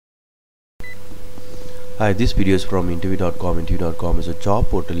Hi, this video is from interview.com. Interview.com is a job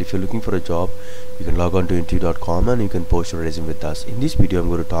portal. If you're looking for a job, you can log on to interview.com and you can post your resume with us. In this video, I'm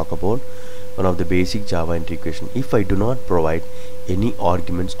going to talk about one of the basic Java integration. If I do not provide any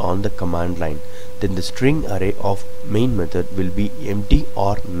arguments on the command line, then the string array of main method will be empty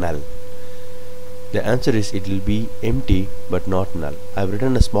or null. The answer is it will be empty but not null. I've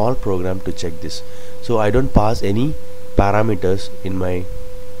written a small program to check this. So I don't pass any parameters in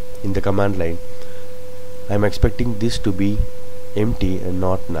the command line. I'm expecting this to be empty and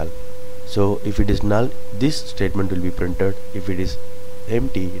not null. So if it is null, this statement will be printed. If it is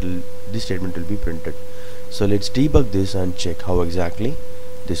empty, this statement will be printed. So let's debug this and check how exactly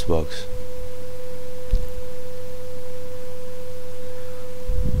this works.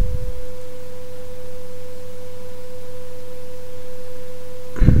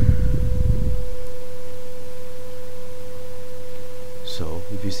 So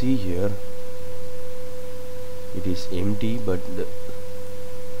if you see here, it is empty, but it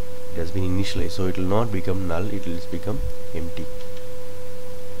has been initialized, so it will not become null, it will become empty.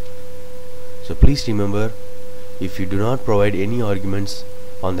 So please remember, if you do not provide any arguments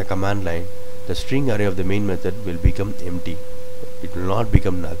on the command line, the string array of the main method will become empty. It will not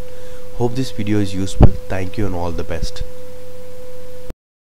become null. Hope this video is useful. Thank you and all the best.